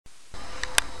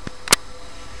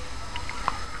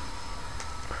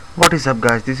What is up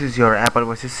guys, this is your Apple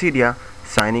vs Cydia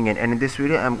signing in, and in this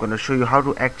video I'm going to show you how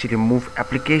to actually move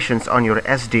applications on your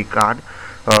SD card.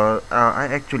 I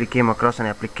actually came across an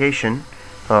application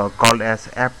called as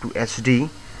APPS2SD.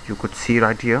 You could see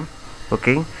right here.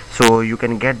 Okay, so you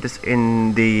can get this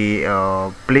in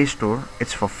the Play Store.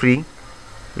 It's for free.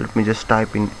 Let me just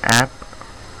type in app.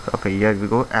 Okay, here we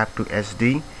go,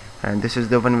 APPS2SD, and this is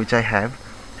the one which I have,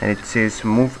 and it says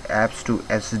move apps to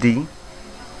SD.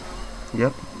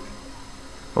 Yep.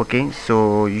 Okay,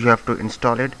 so you have to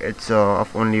install it. It's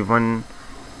of only one.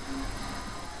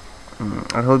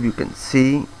 I hope you can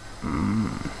see.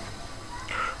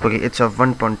 Okay, it's of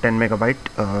 1.10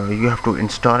 megabyte. You have to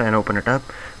install and open it up.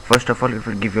 First of all, it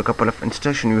will give you a couple of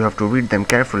instructions. You have to read them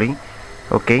carefully.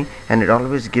 Okay, and it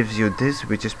always gives you this,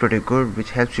 which is pretty good,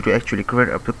 which helps you to actually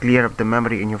clear up the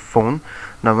memory in your phone.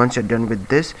 Now once you're done with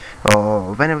this,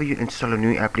 whenever you install a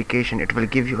new application, it will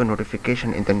give you a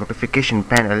notification in the notification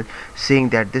panel saying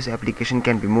that this application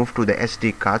can be moved to the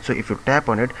SD card. So if you tap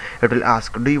on it, it will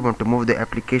ask, do you want to move the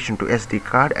application to SD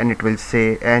card, and it will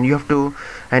say, and you have to,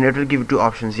 and it will give you two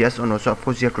options, yes or no. So of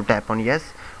course you have to tap on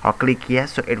yes or click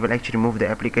yes, so it will actually move the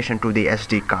application to the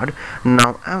SD card.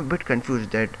 Now I'm a bit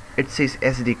confused that it says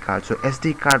SD card, so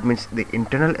SD card means the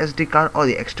internal SD card or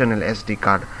the external SD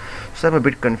card. So I'm a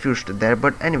bit confused there,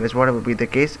 but anyways, whatever be the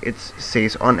case, it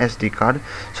says on SD card.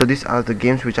 So these are the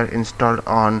games which are installed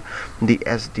on the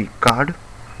SD card.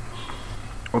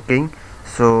 Okay,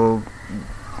 so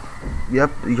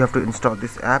yep, you have to install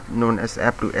this app known as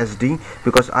APPS2SD,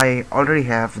 because I already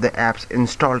have the apps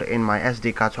installed in my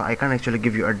SD card, so I can't actually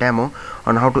give you a demo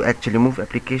on how to actually move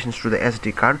applications to the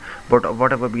SD card. But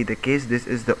whatever be the case, this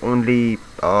is the only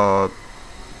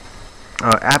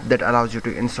app that allows you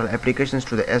to install applications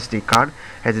to the SD card.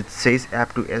 As it says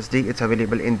APPS2SD, it's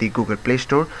available in the Google Play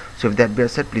Store. So with that being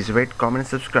said, please rate, comment and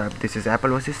subscribe. This is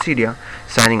Apple vs Cydia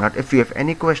signing out. If you have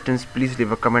any questions, please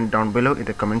leave a comment down below in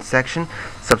the comment section.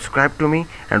 Subscribe to me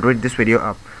and rate this video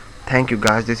up. Thank you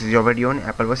guys. This is your video on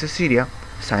Apple vs Cydia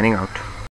signing out.